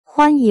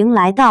欢迎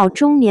来到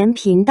中年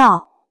频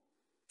道，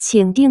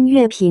请订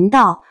阅频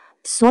道，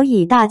所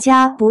以大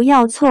家不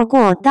要错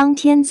过当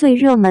天最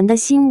热门的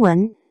新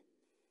闻。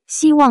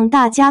希望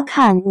大家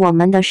看我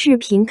们的视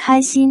频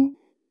开心。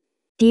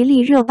迪丽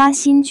热巴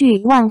新剧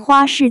《万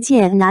花世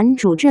界》男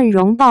主阵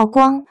容曝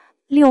光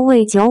，6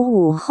位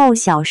95后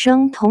小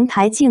生同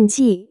台竞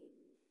技。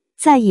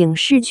在影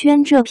视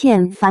圈这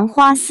片繁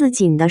花似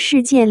锦的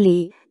世界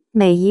里，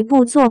每一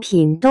部作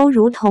品都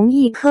如同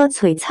一颗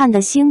璀璨的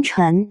星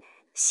辰，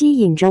吸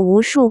引着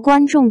无数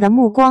观众的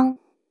目光。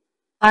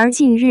而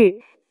近日，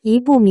一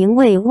部名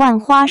为《万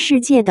花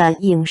世界》的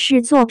影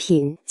视作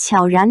品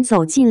悄然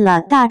走进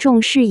了大众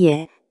视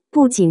野，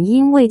不仅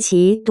因为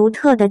其独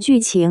特的剧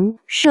情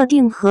设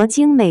定和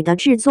精美的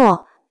制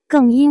作，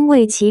更因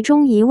为其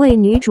中一位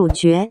女主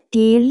角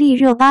迪丽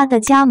热巴的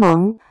加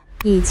盟，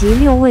以及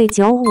6位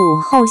95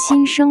后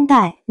新生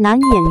代男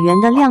演员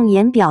的亮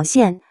眼表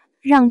现，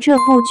让这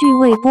部剧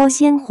未播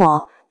先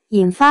火，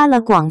引发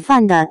了广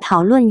泛的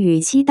讨论与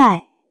期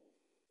待。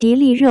迪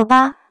丽热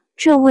巴，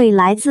这位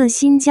来自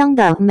新疆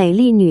的美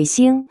丽女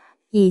星，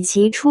以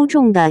其出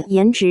众的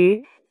颜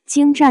值、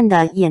精湛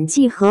的演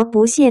技和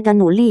不懈的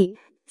努力，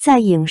在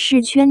影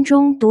视圈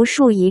中独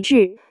树一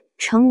帜，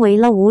成为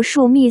了无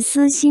数密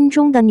斯心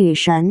中的女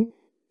神。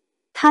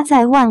她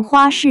在《万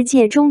花世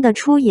界》中的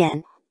出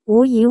演，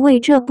无疑为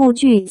这部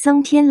剧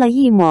增添了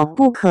一抹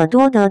不可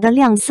多得的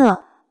亮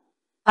色。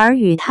而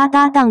与她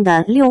搭档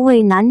的6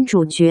位男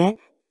主角，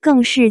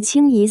更是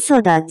清一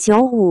色的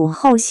95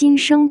后新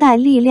生代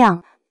力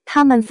量，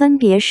他们分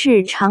别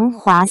是常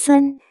华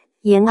森、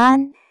延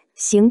安、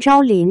邢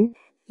昭林、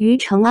于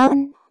承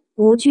恩、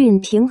吴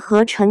俊廷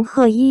和陈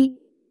赫一。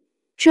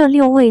这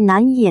6位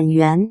男演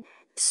员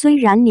虽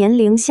然年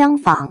龄相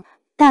仿，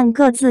但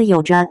各自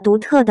有着独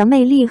特的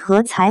魅力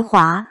和才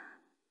华。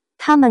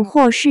他们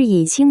或是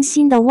以清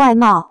新的外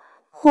貌，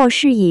或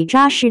是以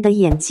扎实的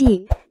演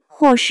技，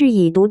或是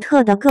以独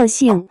特的个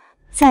性，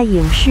在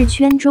影视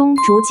圈中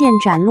逐渐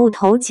崭露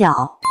头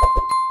角。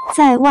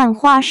在《万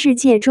花世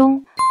界》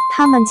中，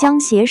他们将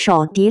携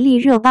手迪丽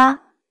热巴，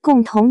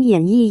共同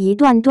演绎一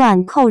段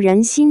段扣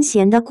人心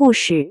弦的故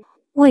事，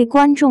为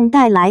观众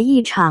带来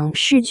一场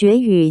视觉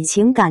与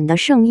情感的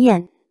盛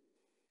宴。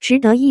值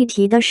得一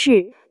提的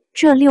是，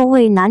这6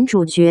位男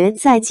主角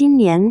在今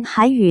年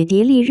还与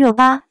迪丽热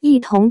巴一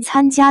同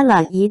参加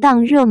了一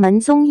档热门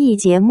综艺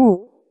节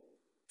目。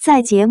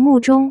在节目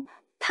中，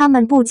他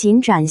们不仅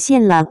展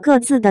现了各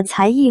自的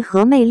才艺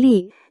和魅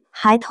力，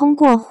还通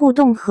过互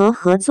动和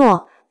合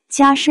作，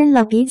加深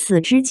了彼此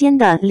之间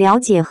的了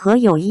解和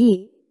友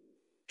谊。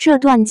这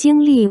段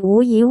经历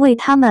无疑为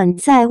他们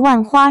在《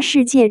万花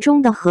世界》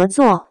中的合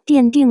作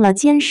奠定了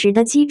坚实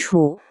的基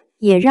础，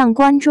也让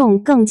观众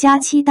更加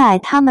期待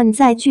他们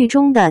在剧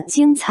中的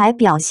精彩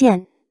表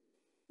现。《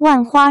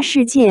万花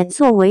世界》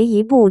作为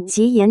一部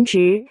集颜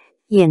值、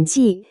演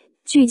技、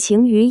剧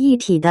情于一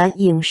体的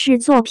影视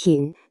作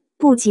品，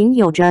不仅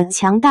有着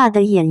强大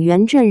的演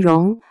员阵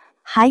容，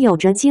还有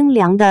着精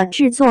良的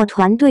制作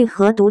团队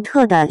和独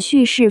特的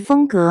叙事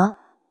风格。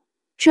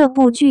这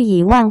部剧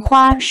以万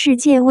花世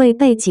界为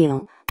背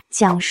景，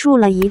讲述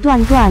了一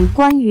段段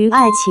关于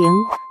爱情、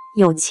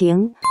友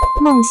情、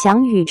梦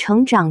想与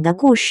成长的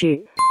故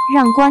事，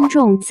让观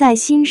众在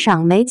欣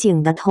赏美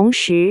景的同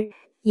时，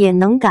也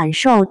能感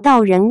受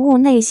到人物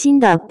内心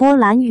的波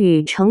澜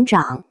与成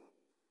长。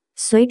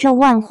随着《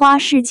万花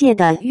世界》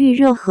的预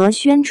热和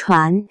宣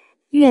传，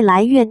越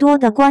来越多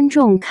的观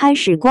众开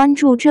始关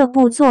注这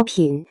部作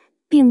品，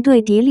并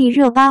对迪丽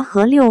热巴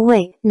和6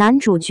位男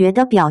主角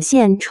的表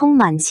现充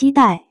满期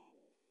待。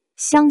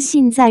相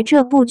信在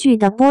这部剧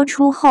的播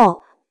出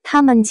后，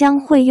他们将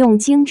会用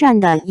精湛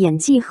的演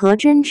技和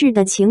真挚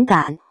的情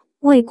感，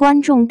为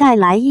观众带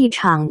来一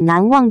场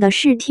难忘的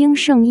视听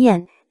盛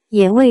宴，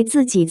也为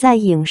自己在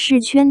影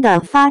视圈的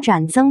发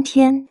展增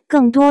添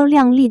更多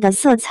亮丽的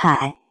色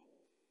彩。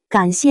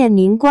感谢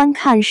您观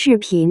看视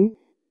频。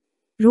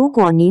如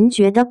果您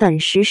觉得本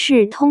时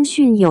事通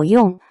讯有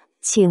用，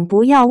请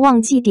不要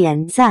忘记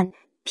点赞、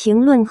评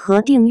论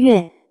和订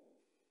阅。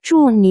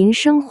祝您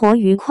生活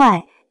愉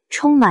快，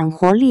充满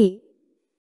活力。